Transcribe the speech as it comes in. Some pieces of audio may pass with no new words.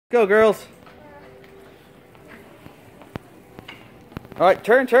Go, girls. All right,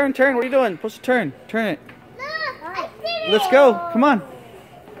 turn. What are you doing? Supposed to turn it. Look, I did it. Let's go. Come on.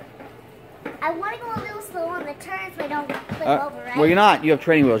 I want to go a little slow on the turns so I don't flip over, right? Well, you're not. You have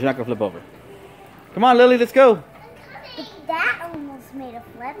training wheels. You're not going to flip over. Come on, Lily. Let's go. That almost made a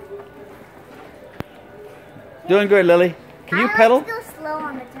flip. Doing good, Lily. Can you pedal? I want to go slow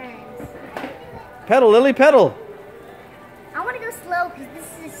on the turns. Pedal, Lily, pedal. I want to go slow because this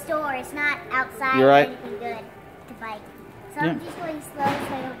is a store. It's not outside You're right. or anything good to bike. So I'm just going slow so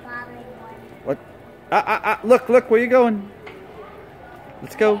I don't bother anyone. What? Look, where you going?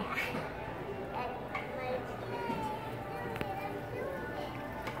 Let's go.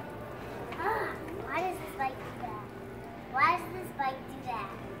 Why does this bike do that? Why does this bike do that?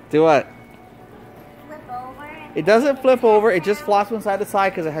 Do what? Flip over? It doesn't flip over. It just flops one side to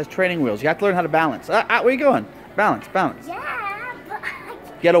side because it has training wheels. You have to learn how to balance. Where are you going? Balance. Yeah, but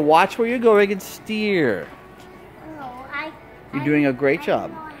You got to watch where you're going and steer. You're doing a great job.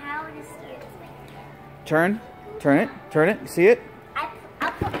 I don't know how to steer this bike. Turn it. You see it?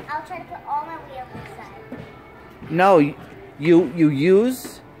 I'll try to put all my wheels inside. No, you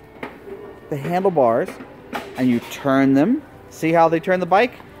use the handlebars and you turn them. See how they turn the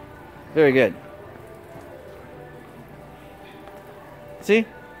bike? Very good. See?